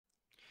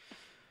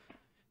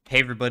Hey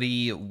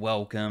everybody,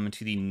 welcome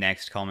to the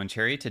next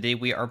commentary. Today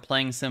we are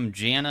playing some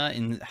Janna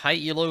in High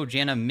Elo,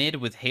 Janna mid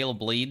with Hail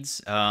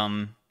Blades.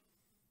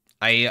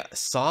 I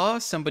saw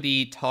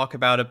somebody talk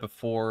about it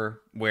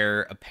before,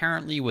 where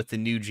apparently with the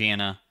new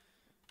Janna,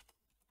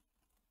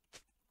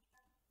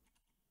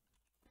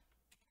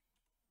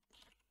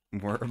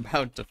 we're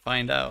about to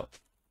find out.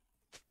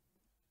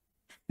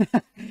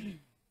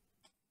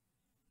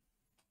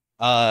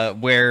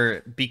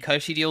 Where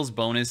because she deals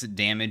bonus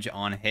damage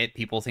on hit,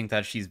 people think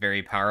that she's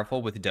very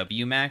powerful with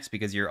W max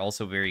because you're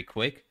also very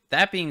quick.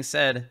 That being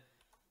said,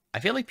 I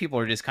feel like people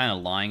are just kind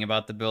of lying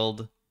about the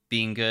build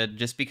being good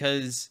just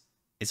because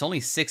it's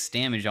only 6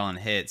 damage on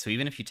hit. So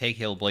even if you take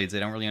Hail Blades, I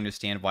don't really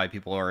understand why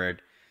people are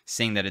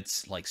saying that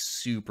it's like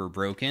super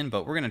broken,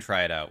 but we're going to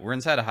try it out. We're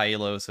inside a High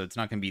Elo, so it's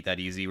not going to be that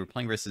easy. We're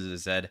playing versus a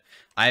Zed.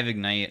 I have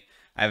Ignite.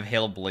 I have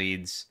Hail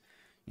Blades.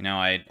 You know,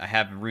 I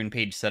have Rune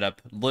Page set up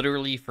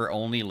literally for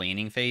only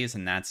laning phase,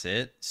 and that's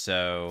it.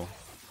 So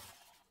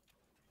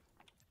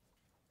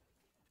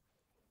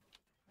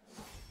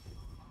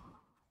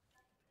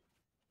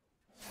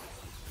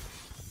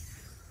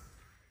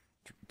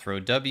throw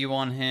W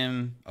on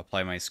him,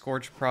 apply my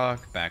Scorch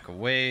proc, back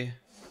away.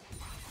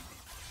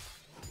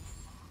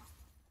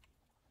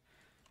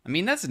 I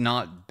mean, that's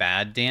not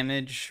bad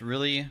damage,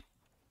 really.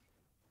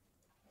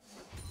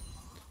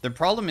 The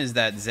problem is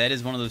that Zed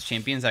is one of those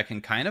champions that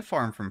can kind of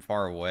farm from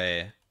far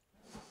away.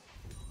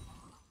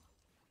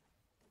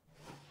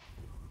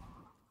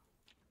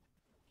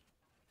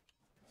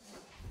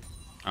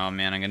 Oh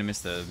man, I'm gonna miss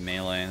the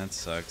melee. That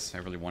sucks. I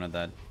really wanted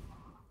that.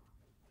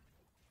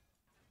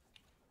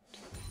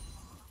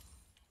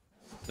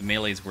 The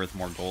melee's worth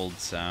more gold,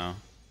 so...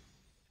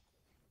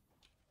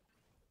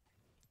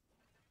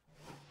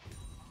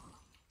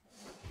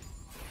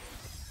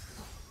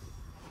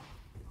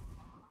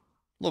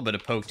 a little bit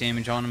of poke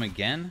damage on him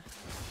again.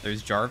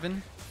 There's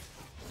Jarvan.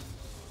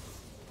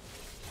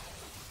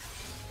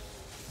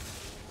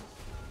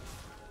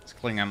 It's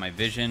clearing out my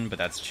vision, but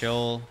that's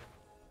chill.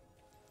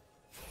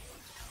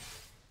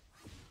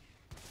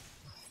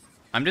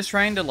 I'm just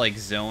trying to, like,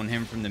 zone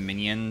him from the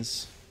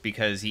minions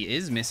because he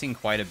is missing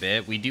quite a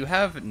bit. We do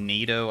have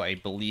NATO, I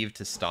believe,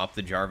 to stop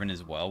the Jarvan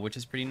as well, which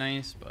is pretty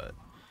nice, but...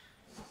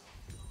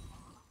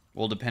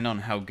 will depend on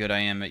how good I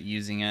am at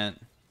using it.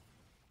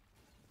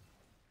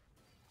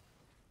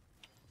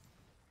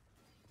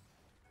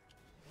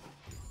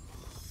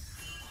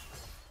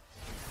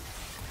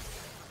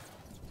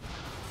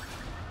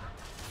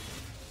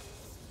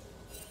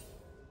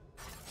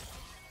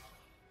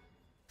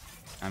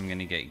 I'm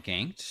gonna get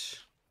ganked.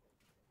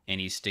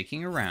 And he's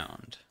sticking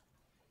around.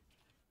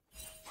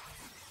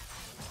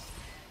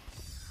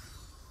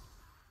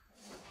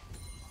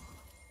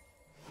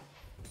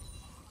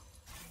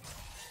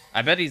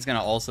 I bet he's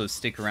gonna also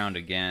stick around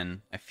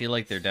again. I feel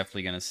like they're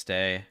definitely gonna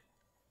stay.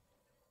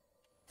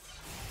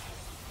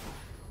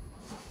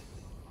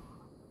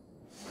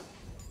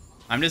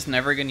 I'm just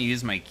never gonna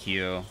use my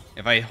Q.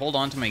 If I hold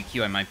on to my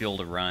Q, I might be able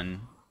to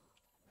run.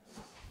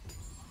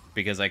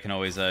 Because I can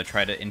always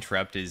try to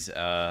interrupt his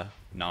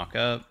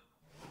knock-up.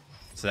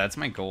 So that's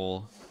my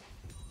goal.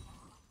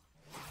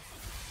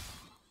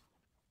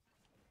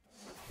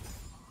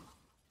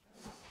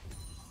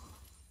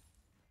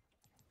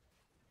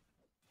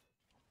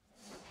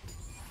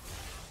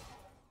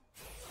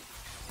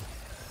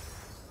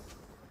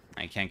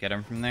 I can't get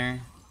him from there.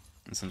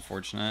 That's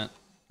unfortunate.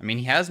 I mean,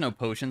 he has no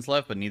potions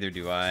left, but neither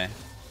do I.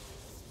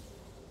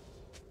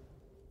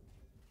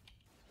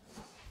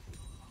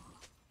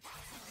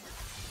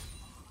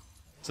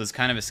 So it's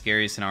kind of a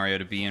scary scenario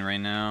to be in right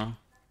now.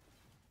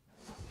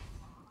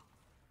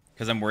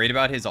 Because I'm worried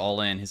about his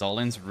all-in. His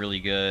all-in's really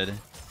good.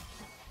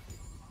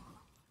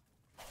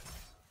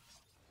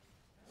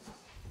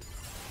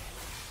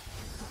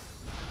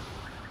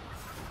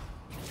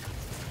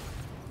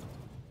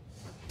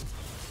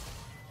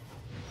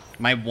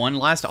 My one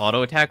last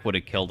auto attack would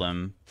have killed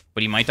him.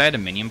 But he might die to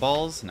minion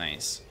balls.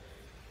 Nice.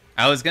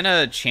 I was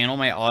gonna channel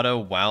my auto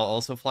while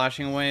also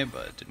flashing away,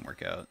 but it didn't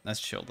work out. That's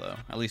chill, though.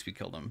 At least we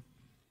killed him.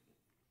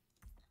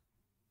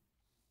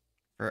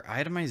 For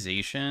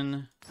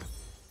itemization...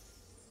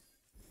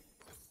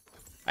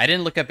 I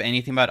didn't look up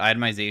anything about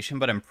itemization,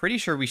 but I'm pretty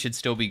sure we should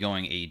still be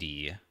going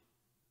AD.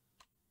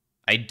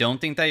 I don't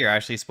think that you're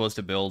actually supposed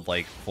to build,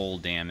 like, full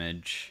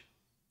damage.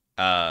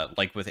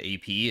 Like with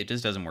AP, it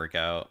just doesn't work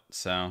out,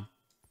 so...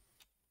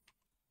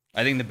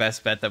 I think the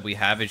best bet that we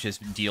have is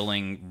just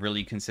dealing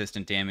really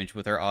consistent damage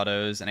with our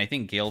autos, and I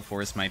think Gale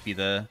Force might be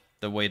the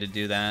way to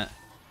do that.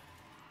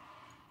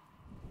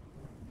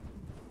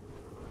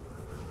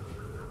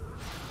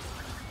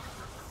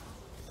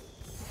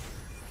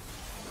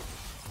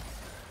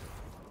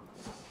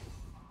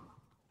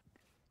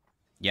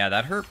 Yeah,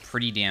 that hurt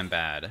pretty damn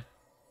bad.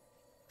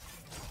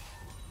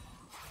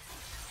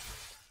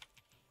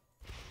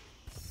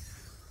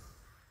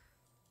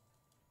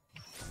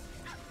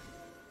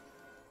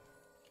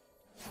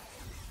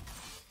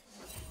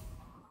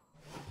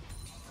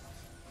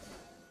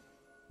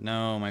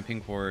 No, my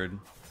pink ward.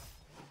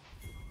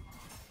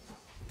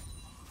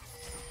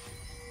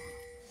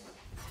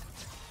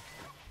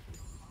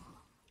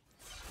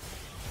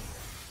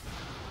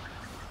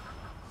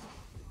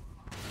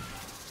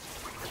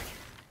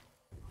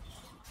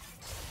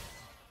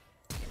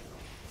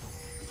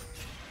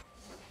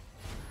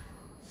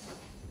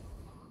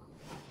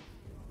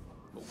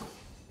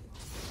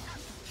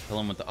 kill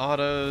him with the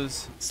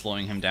autos,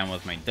 slowing him down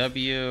with my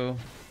W.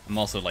 I'm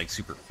also like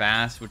super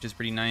fast, which is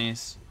pretty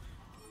nice.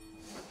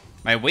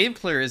 My wave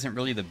clear isn't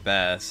really the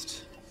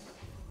best.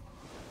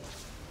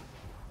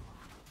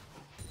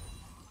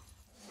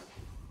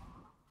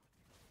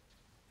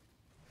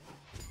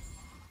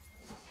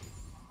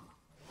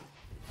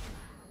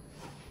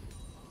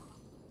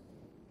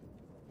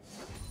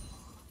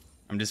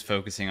 I'm just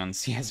focusing on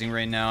CSing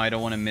right now. I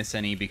don't want to miss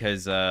any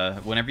because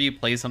whenever you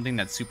play something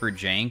that's super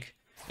jank,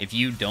 if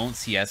you don't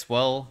CS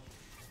well,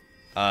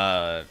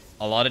 a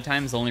lot of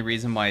times the only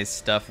reason why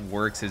stuff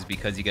works is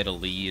because you get a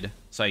lead.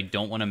 So I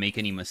don't want to make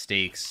any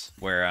mistakes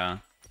where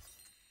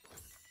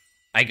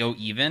I go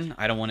even.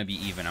 I don't want to be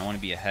even. I want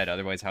to be ahead.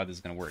 Otherwise, how this is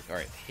going to work? All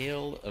right,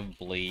 Hail of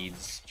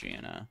Blades,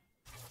 Janna.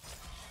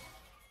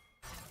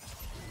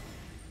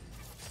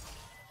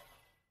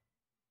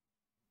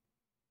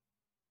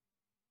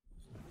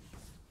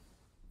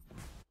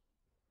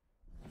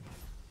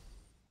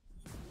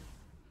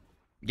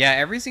 Yeah,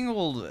 every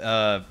single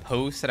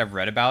post that I've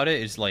read about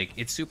it is like,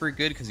 it's super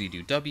good because you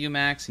do W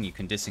max and you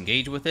can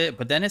disengage with it,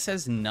 but then it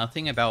says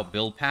nothing about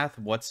build path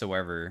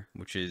whatsoever,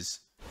 which is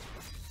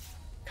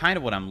kind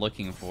of what I'm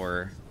looking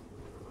for.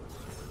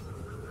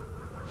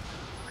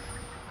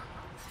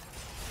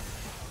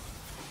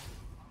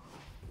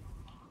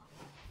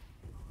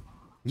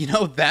 You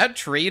know, that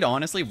trade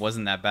honestly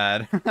wasn't that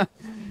bad.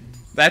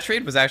 That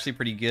trade was actually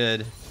pretty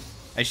good.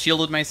 I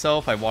shielded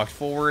myself, I walked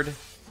forward.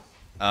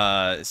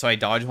 So I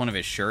dodged one of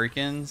his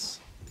shurikens.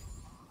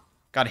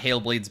 Got Hail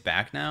Blades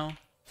back now.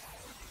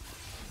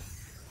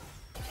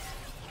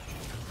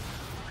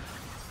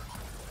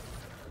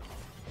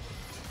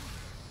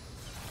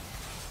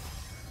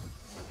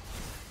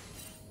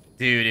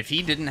 Dude, if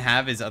he didn't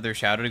have his other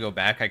shadow to go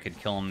back, I could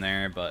kill him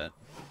there, but...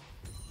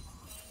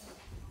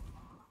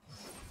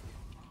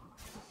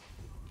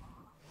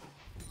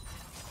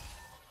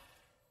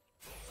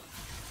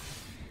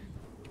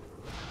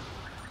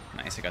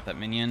 Nice, I got that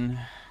minion.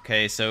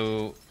 Okay,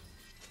 so...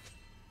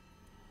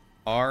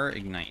 R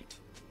Ignite.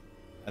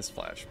 That's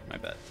Flash, my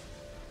bet.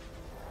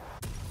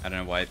 I don't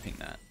know why I pinged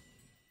that.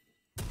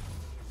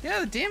 Yeah,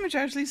 the damage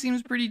actually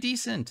seems pretty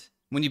decent.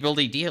 When you build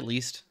AD, at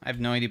least. I have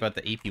no idea about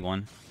the AP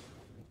one.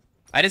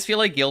 I just feel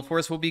like Gale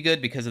Force will be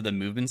good because of the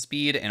movement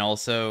speed, and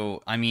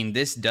also, I mean,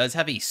 this does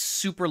have a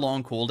super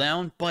long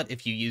cooldown, but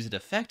if you use it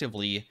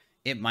effectively,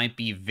 it might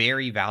be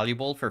very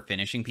valuable for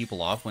finishing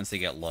people off once they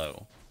get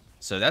low.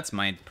 So that's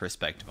my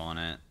perspective on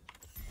it.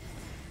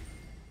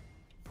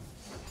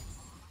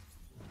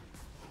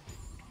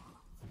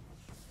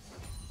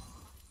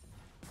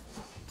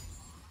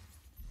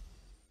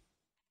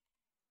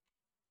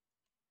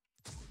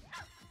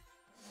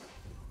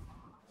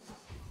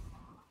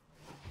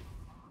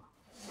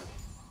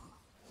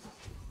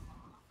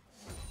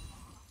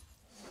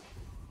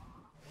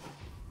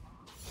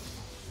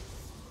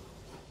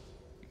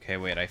 Okay,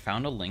 wait, I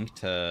found a link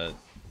to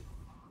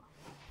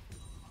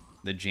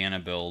the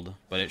Janna build,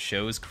 but it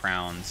shows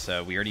Crown,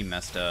 so we already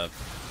messed up.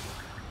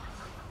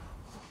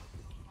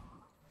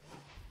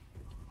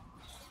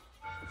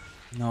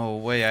 No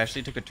way, I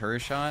actually took a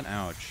turret shot?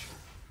 Ouch.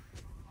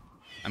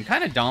 I'm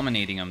kind of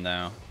dominating him,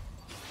 though.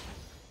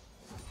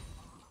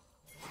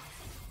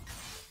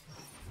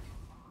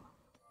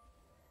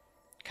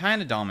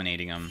 Kind of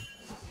dominating him.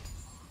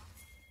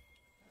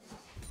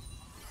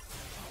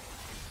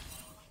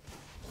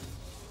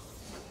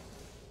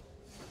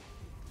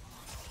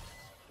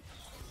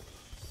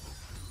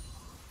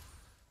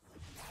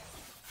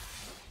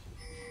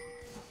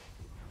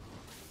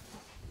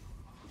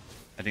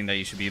 I think that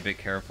you should be a bit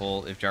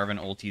careful. If Jarvan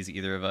ulties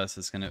either of us,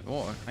 it's gonna...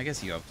 Well, I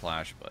guess you have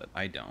flash, but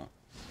I don't.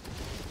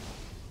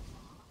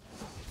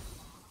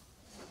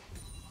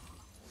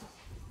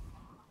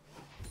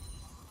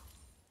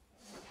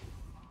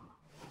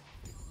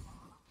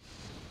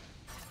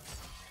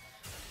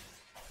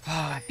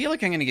 I feel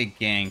like I'm gonna get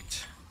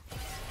ganked.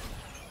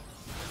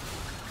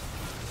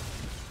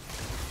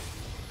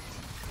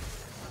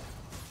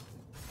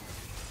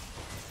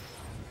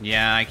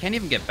 Yeah, I can't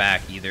even get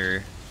back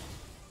either.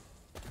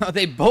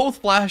 They both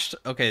flashed.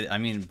 Okay, I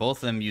mean, both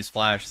of them use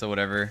flash, so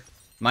whatever.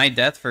 My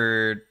death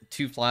for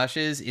 2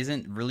 flashes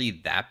isn't really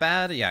that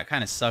bad. Yeah, it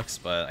kind of sucks,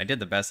 but I did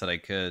the best that I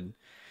could.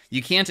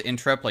 You can't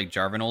interrupt, like,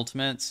 Jarvan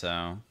ultimate,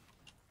 so...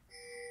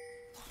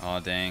 Oh,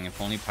 dang.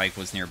 If only Pyke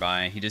was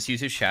nearby. He just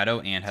used his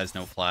shadow and has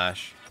no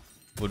flash.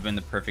 Would have been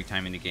the perfect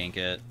timing to gank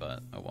it,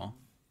 but oh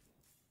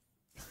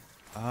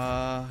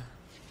well.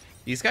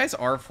 These guys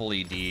are full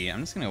ED. I'm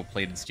just gonna go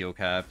plated steel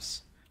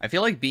caps. I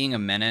feel like being a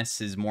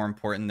menace is more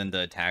important than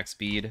the attack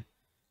speed.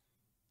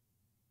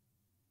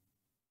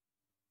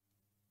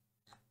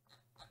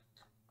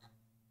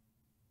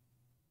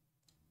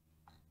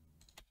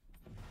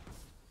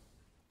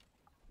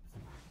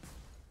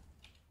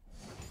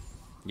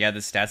 Yeah, the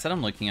stats that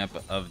I'm looking up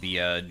of the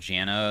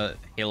Janna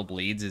Hail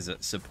Bleeds is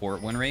a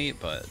support win rate,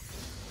 but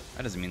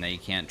that doesn't mean that you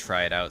can't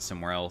try it out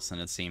somewhere else in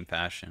the same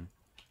fashion.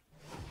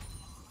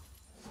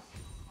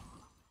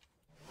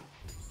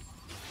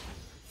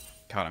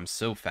 God, I'm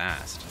so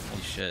fast.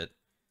 Holy shit.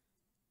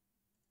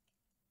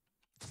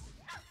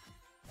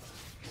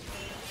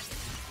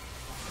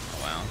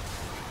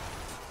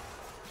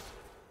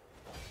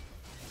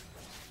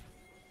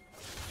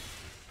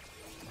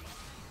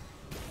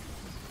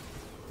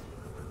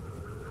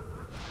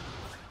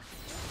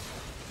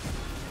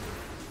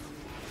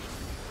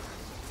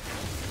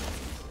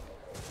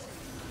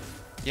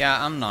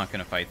 Yeah, I'm not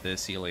gonna fight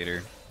this. See you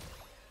later.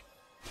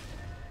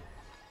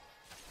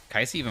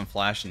 Kaisa even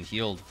flashed and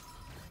healed.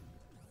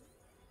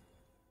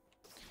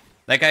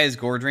 That guy is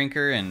Gore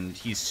Drinker, and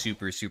he's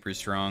super, super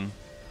strong.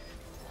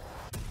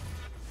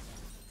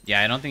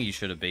 Yeah, I don't think you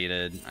should have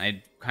baited.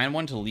 I kind of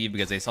wanted to leave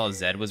because I saw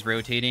Zed was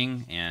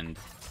rotating, and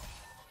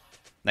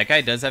that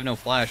guy does have no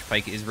flash.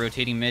 Pyke is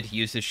rotating mid. He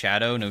used his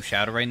shadow. No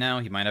shadow right now.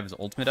 He might have his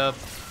ultimate up.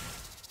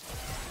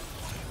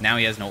 Now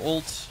he has no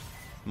ult.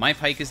 My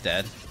Pyke is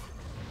dead.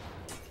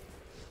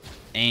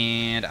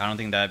 And I don't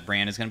think that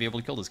Brand is going to be able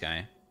to kill this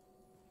guy.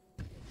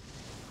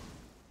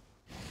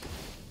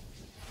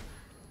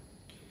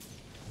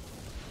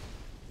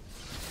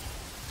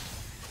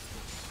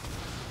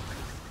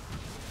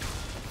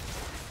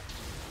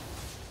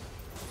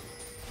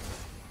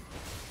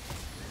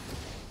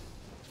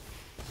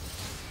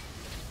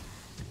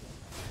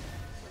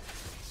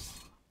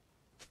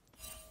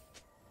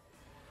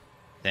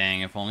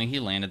 Dang, if only he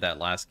landed that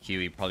last Q,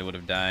 he probably would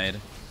have died.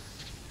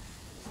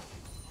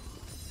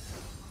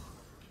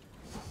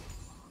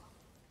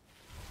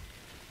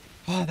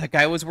 Oh, that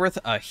guy was worth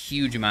a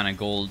huge amount of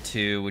gold,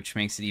 too, which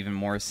makes it even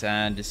more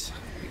sad, just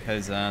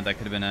because that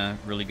could have been a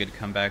really good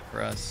comeback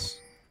for us.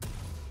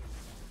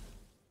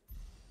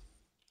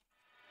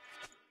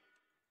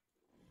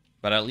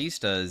 But at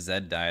least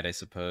Zed died, I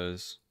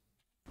suppose.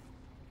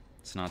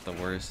 It's not the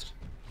worst.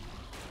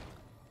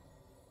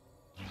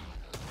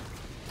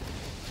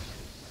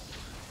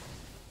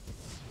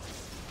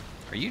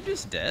 Are you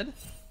just dead?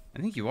 I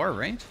think you are,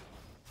 right?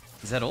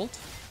 Is that ult?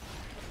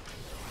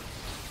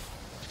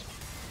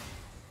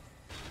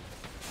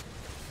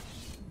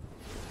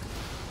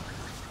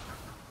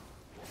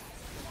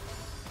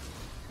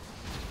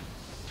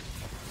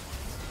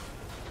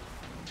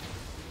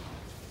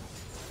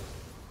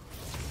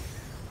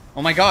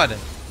 Oh my god!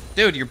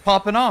 Dude, you're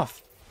popping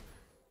off!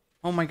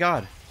 Oh my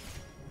god.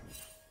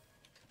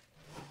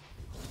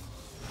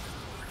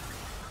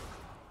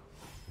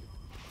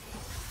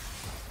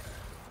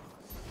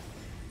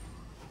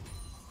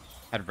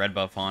 Had red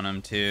buff on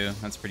him too.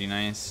 That's pretty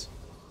nice.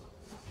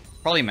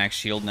 Probably max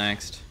shield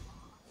next.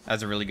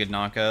 That's a really good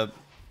knockup.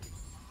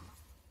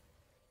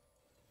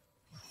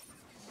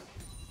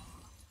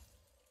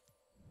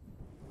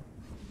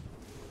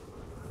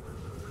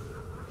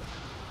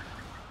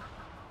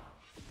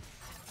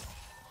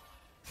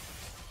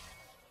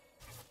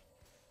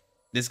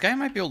 This guy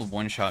might be able to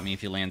one-shot me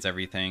if he lands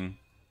everything.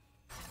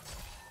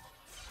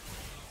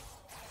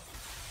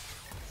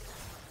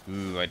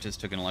 Ooh, I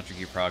just took an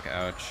electric proc.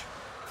 Ouch.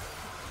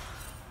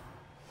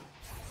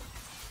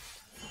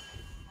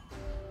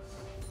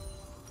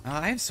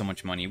 I have so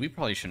much money. We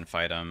probably shouldn't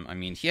fight him. I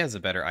mean, he has a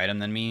better item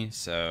than me,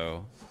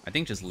 so I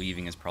think just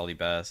leaving is probably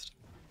best.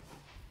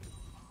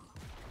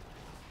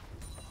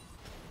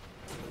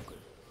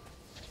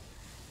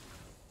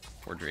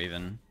 Poor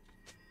Draven.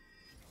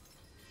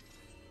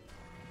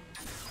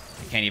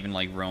 I can't even,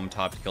 like, roam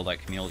top to kill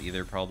that Camille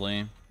either,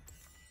 probably.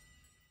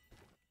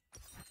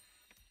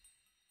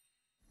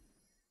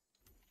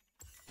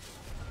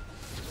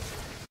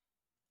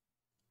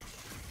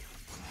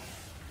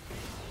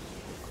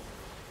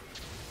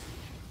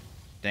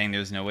 Dang,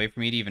 there's no way for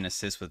me to even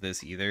assist with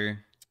this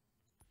either.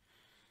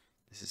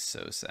 This is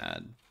so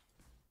sad.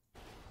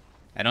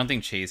 I don't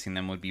think chasing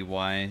them would be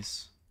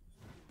wise.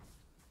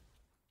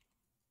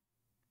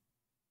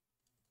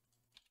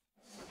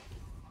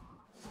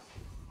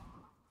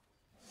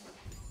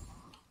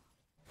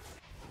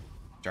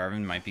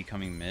 Jarvan might be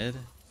coming mid. I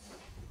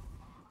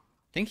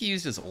think he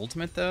used his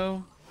ultimate,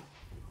 though.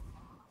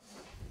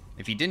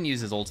 If he didn't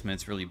use his ultimate,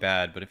 it's really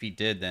bad. But if he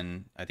did,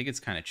 then I think it's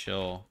kind of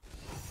chill.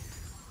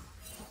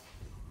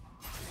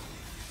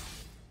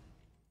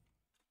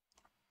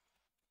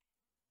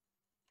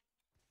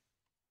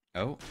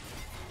 Oh.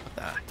 What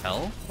the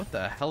hell? What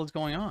the hell is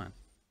going on?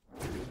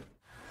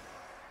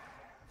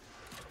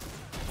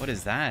 What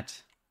is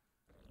that?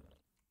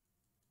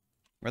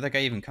 Where'd that guy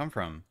even come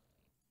from?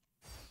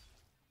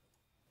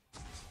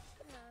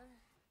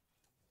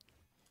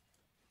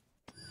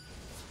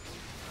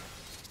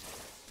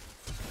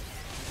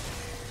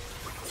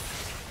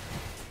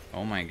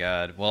 Oh my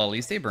god. Well, at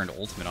least they burned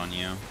ultimate on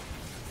you.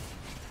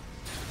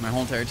 My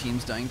whole entire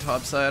team's dying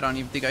topside. I don't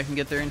even think I can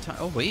get there in time.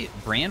 Oh wait,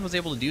 Brand was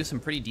able to do some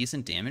pretty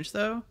decent damage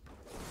though.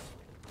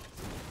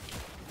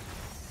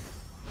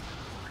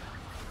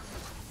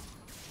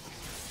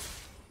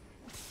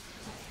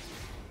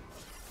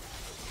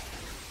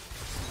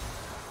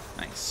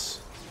 Nice.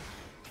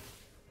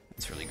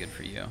 That's really good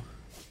for you.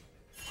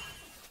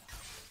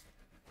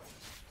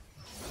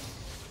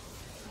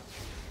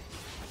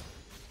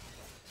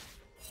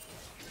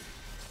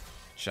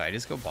 Should I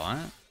just go bot?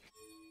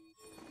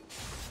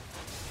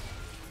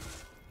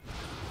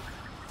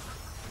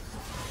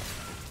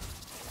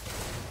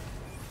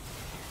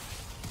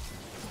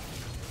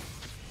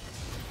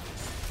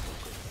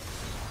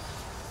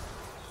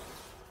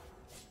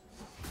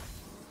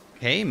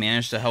 Okay,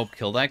 managed to help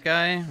kill that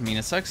guy. I mean,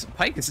 it sucks.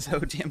 Pyke is so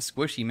damn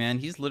squishy, man.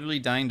 He's literally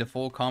dying to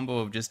full combo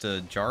of just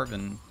a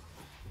Jarvan.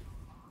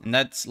 And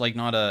that's, like,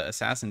 not a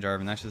Assassin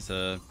Jarvan. That's just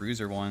a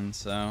Bruiser one,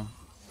 so...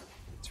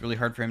 It's really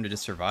hard for him to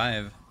just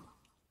survive.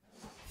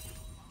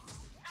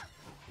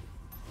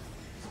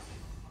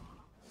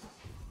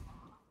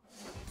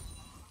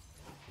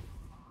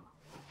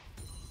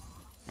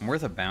 I'm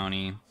worth a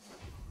bounty.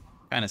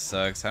 Kind of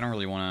sucks. I don't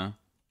really want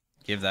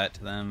to give that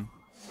to them.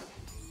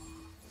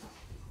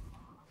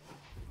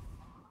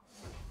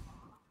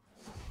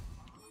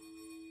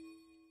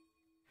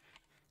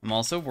 I'm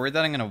also worried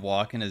that I'm going to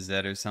walk into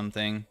Zed or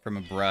something from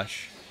a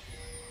brush.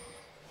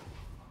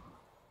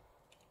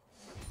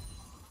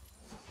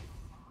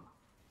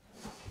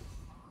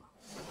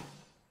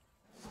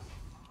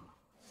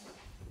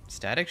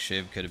 Static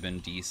Shiv could have been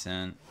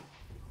decent.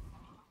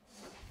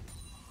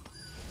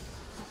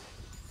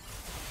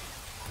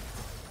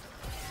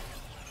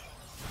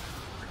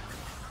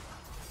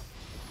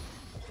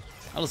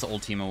 I'll just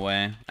ult him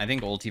away. I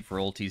think ulti for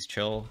ulti's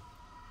chill.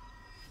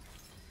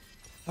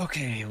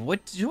 Okay,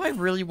 what do I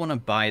really want to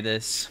buy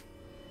this?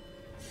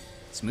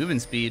 It's moving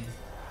speed.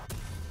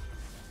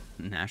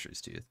 Nashor's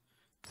Tooth.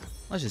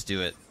 Let's just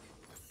do it.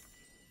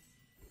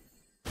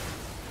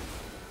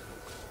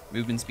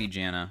 Movement speed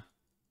Janna.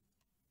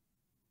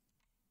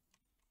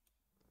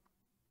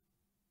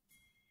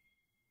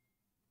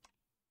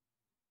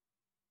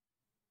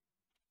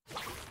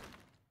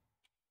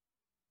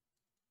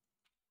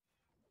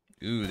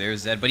 Ooh,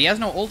 there's Zed. But he has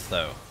no ult,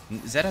 though.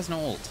 Zed has no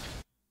ult.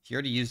 He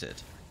already used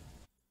it.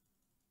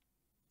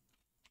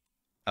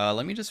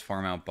 Let me just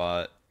farm out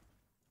bot.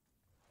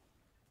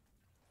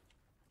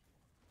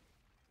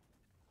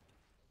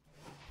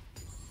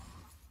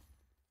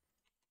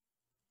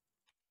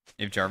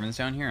 If Jarvan's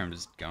down here, I'm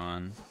just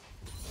gone.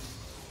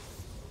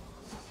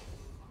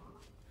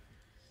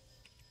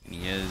 And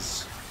he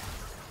is.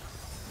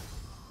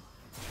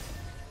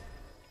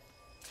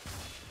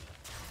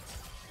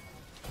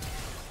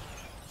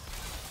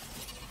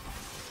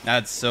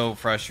 That's so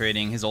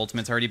frustrating. His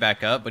ultimate's already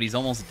back up, but he's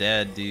almost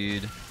dead,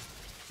 dude.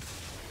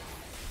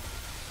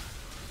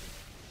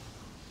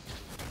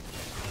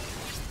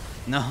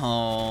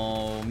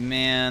 No,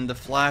 man, the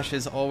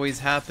flashes always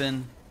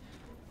happen.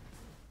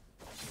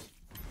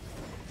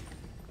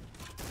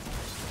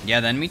 Yeah,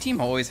 the enemy team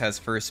always has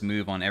first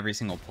move on every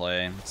single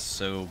play. It's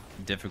so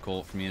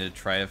difficult for me to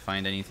try to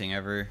find anything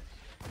ever.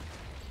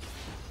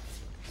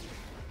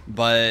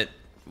 But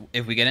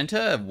if we get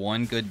into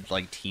one good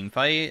like team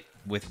fight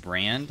with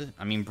Brand,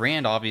 I mean,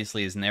 Brand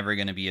obviously is never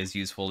going to be as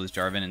useful as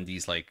Jarvan in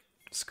these like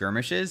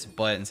skirmishes,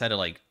 but instead of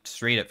like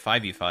straight up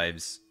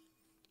 5v5s,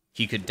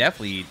 he could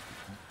definitely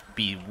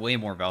be way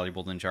more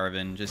valuable than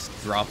Jarvan. Just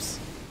drops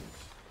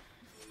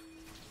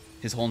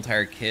his whole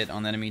entire kit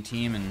on the enemy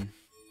team, and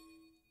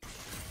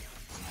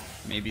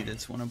maybe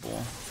that's winnable.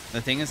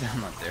 The thing is, I'm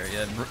not there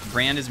yet.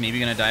 Brand is maybe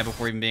going to die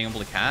before even being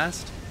able to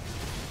cast.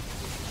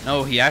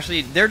 No, he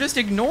actually... They're just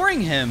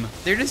ignoring him.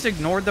 They just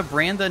ignored the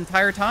Brand the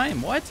entire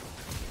time. What?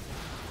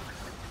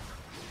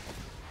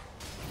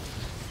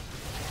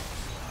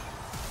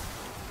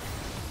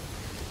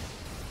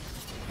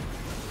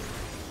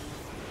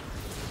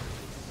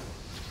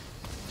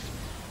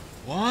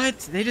 What?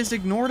 They just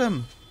ignored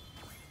him.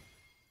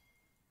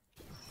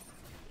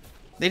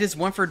 They just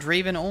went for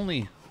Draven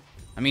only.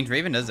 I mean,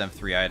 Draven does have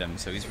 3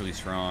 items, so he's really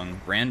strong.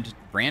 Brand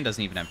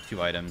doesn't even have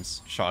 2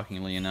 items,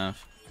 shockingly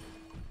enough.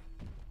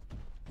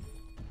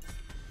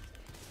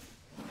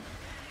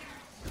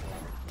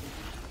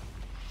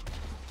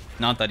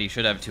 Not that he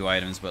should have 2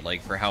 items, but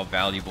like for how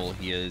valuable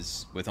he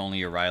is with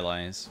only a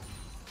Rylai's.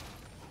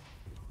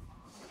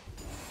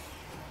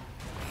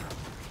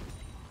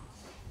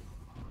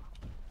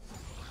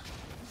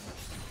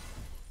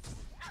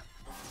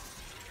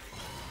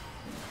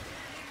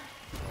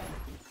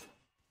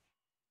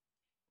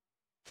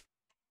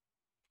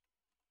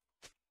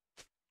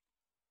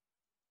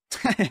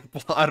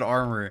 Plot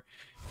armor.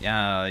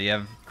 Yeah, you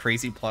have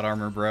crazy plot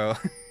armor, bro.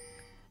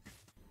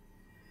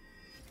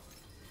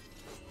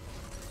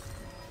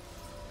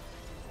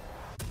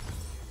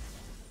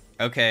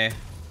 Okay.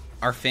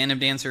 Our Phantom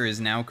Dancer is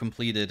now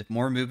completed.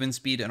 More movement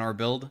speed in our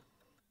build.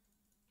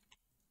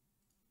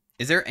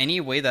 Is there any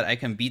way that I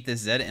can beat this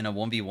Zed in a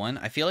 1v1?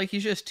 I feel like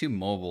he's just too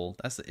mobile.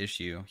 That's the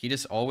issue. He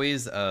just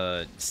always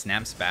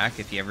snaps back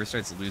if he ever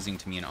starts losing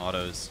to me in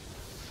autos.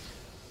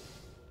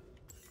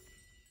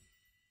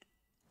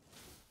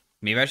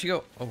 Maybe I should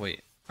go... Oh,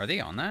 wait. Are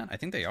they on that? I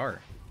think they are.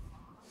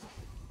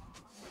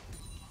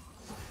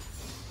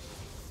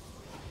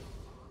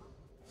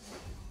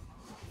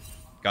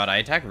 God, I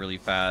attack really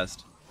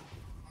fast.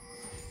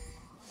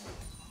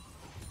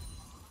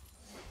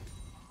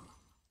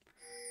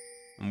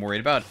 I'm worried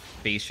about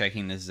base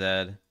checking this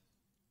Zed.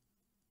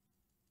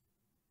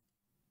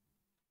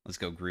 Let's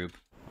go group.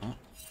 Oh,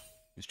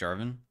 who's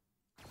Jarvan?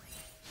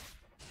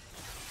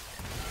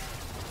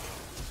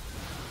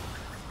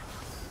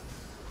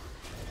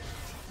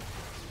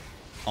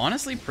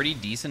 Honestly, pretty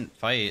decent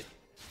fight.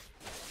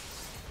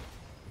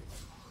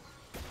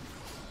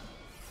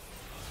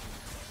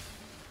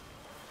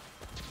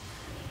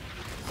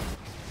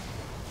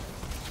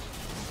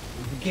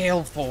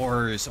 Gale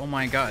Force! Oh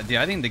my god. Dude,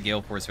 I think the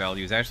Gale Force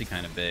value is actually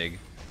kind of big.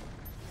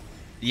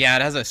 Yeah,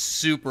 it has a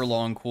super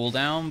long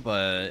cooldown,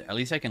 but at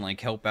least I can, like,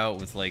 help out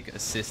with, like,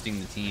 assisting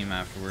the team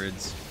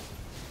afterwards.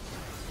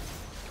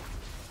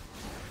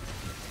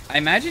 I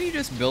imagine you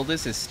just build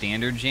this as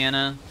standard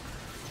Janna,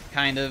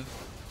 kind of.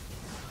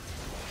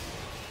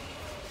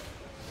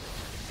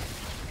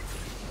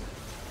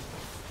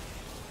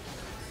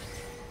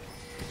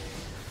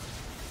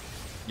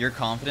 You're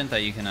confident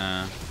that you can,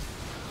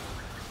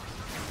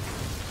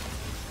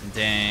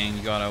 Dang,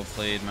 you got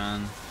outplayed,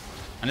 man.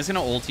 I'm just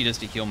gonna ulti just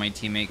to heal my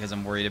teammate because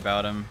I'm worried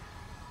about him.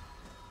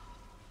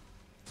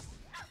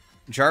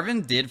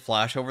 Jarvan did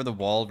flash over the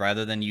wall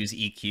rather than use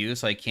EQ,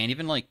 so I can't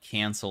even, like,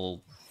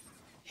 cancel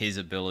his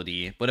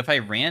ability. But if I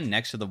ran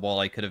next to the wall,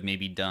 I could have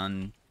maybe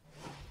done,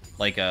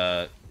 like,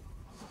 I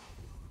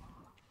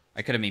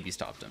could have maybe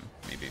stopped him.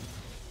 Maybe.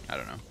 I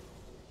don't know.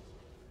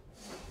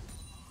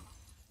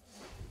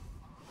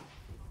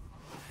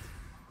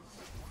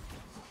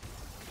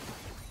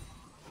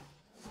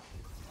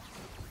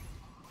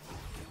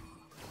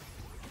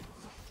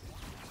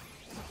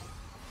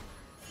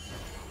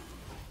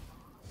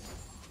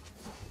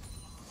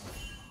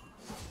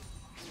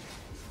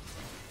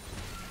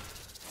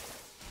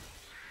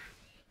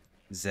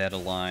 Zed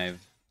alive.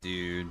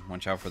 Dude,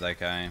 watch out for that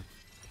guy.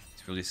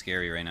 It's really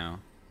scary right now.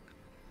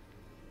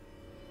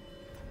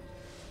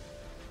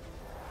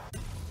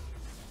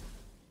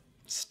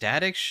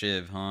 Static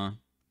Shiv, huh?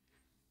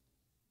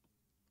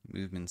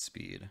 Movement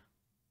speed.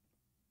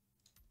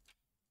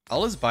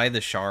 I'll just buy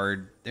the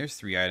shard. There's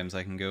 3 items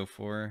I can go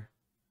for.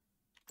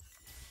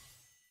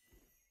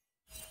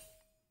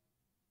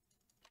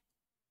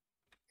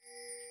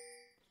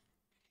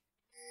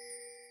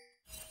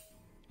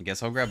 I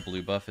guess I'll grab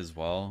blue buff as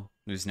well.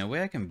 There's no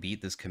way I can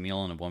beat this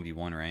Camille in a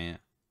 1v1, right?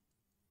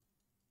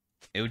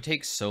 It would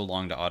take so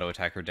long to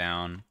auto-attack her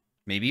down.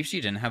 Maybe if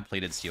she didn't have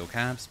plated steel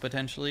caps,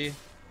 potentially.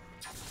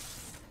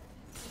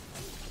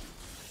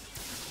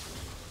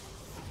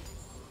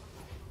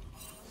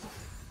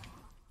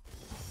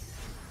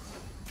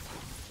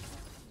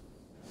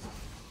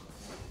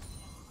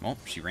 Well,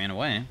 she ran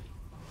away.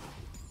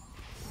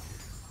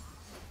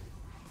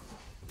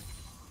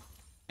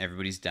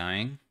 Everybody's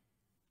dying.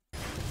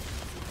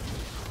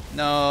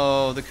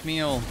 No, the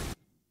Camille.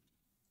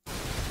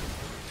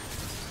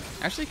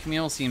 Actually,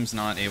 Camille seems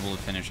not able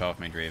to finish off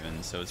my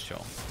Draven, so it's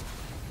chill.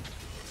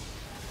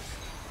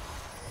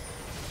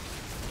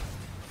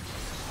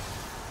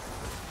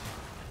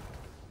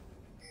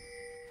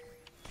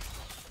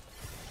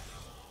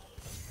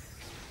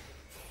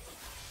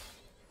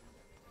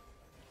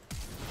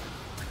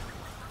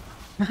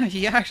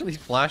 He actually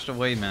flashed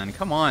away, man.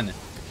 Come on.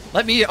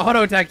 Let me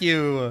auto-attack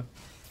you.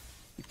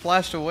 He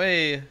flashed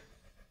away.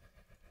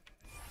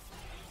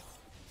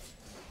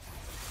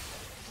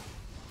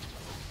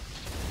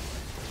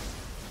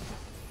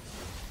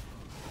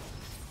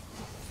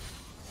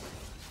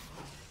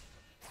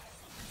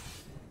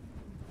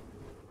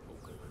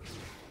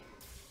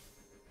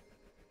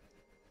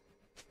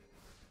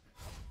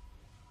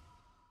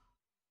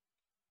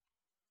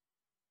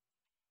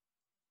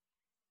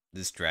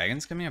 This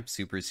dragon's coming up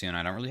super soon.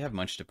 I don't really have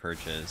much to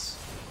purchase.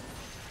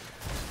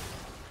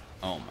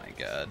 Oh my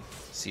god.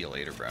 See you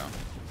later, bro.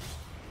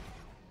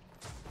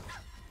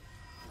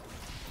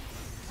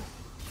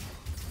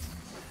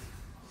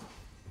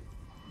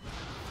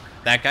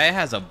 That guy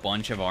has a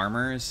bunch of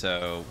armor,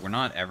 so we're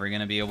not ever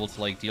going to be able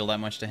to, like, deal that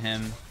much to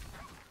him.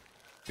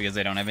 Because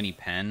I don't have any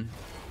pen.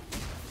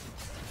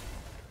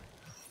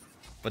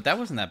 But that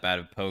wasn't that bad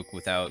of a poke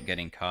without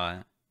getting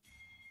caught.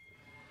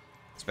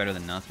 It's better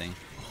than nothing.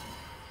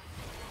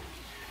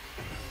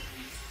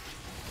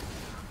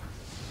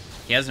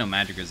 He has no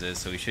magic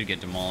resist, so he should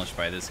get demolished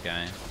by this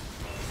guy.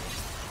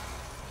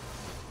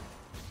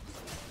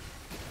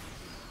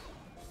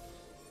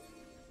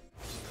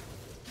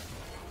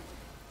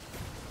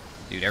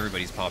 Dude,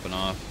 everybody's popping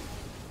off.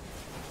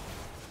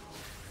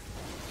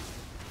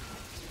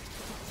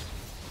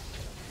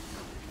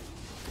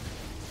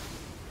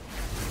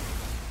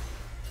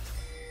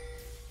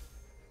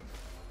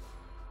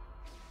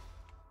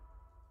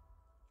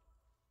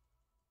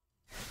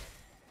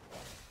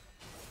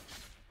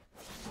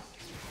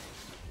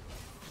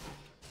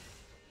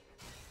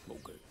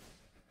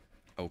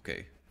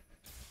 Okay.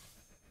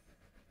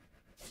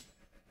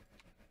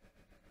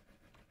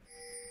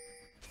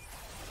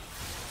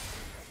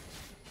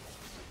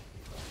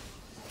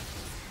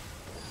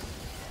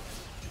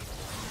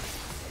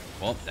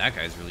 Well, that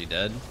guy's really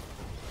dead.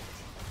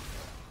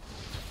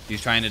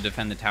 He's trying to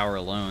defend the tower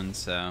alone,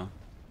 so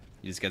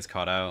he just gets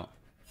caught out.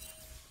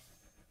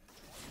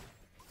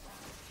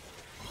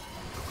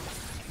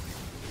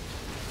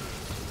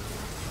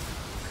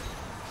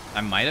 I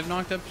might have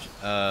knocked up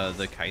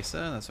the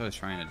Kaisa. That's what I was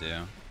trying to do.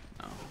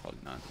 No, probably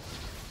not.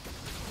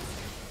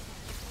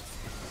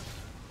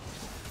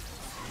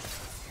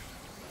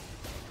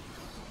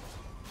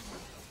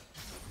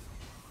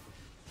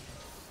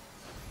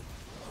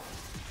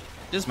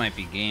 This might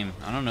be game.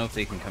 I don't know if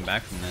they can come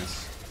back from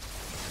this.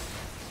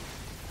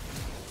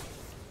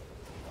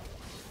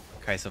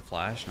 Kaisa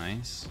flash,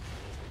 nice.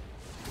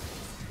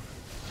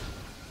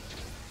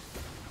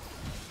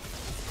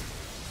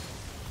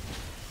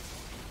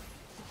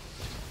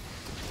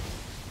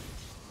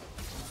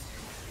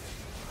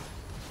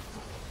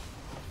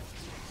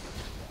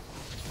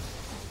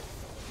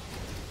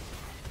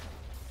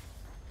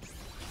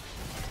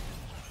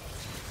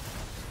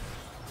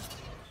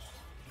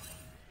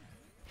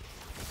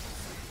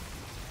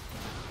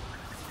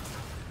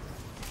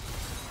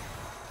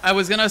 I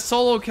was gonna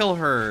solo kill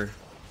her.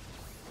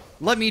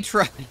 Let me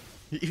try.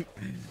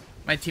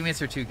 My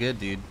teammates are too good,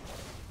 dude.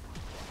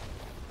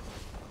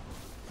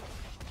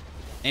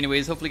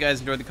 Anyways, hopefully you guys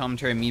enjoyed the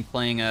commentary of me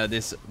playing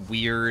this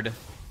weird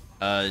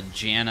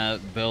Janna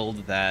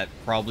build that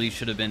probably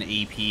should have been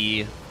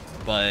AP,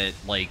 but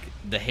like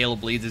the Hail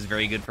of Blades is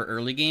very good for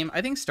early game.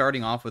 I think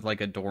starting off with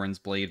like a Doran's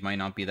Blade might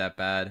not be that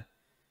bad.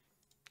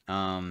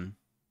 Though.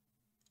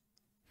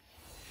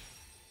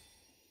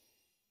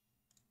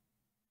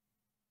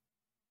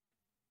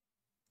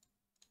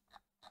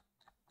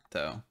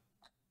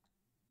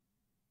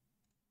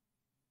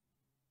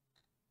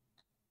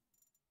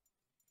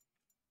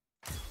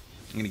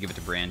 I'm gonna give it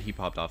to Brand. He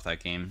popped off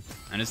that game.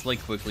 I'm just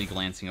like quickly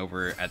glancing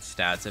over at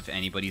stats if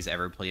anybody's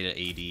ever played at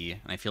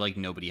AD, and I feel like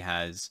nobody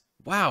has.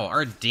 Wow,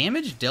 our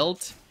damage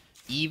dealt,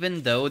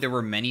 even though there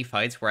were many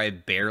fights where I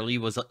barely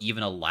was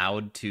even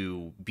allowed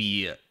to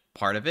be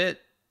part of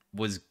it,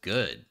 was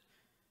good.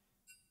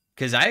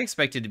 Because I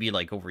expected to be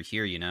like over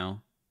here, you know?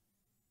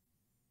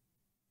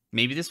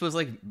 Maybe this was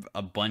like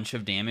a bunch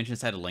of damage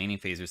inside a laning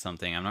phase or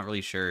something. I'm not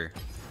really sure.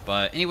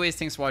 But anyways,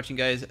 thanks for watching,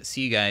 guys.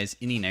 See you guys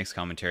in the next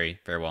commentary.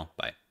 Farewell.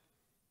 Bye.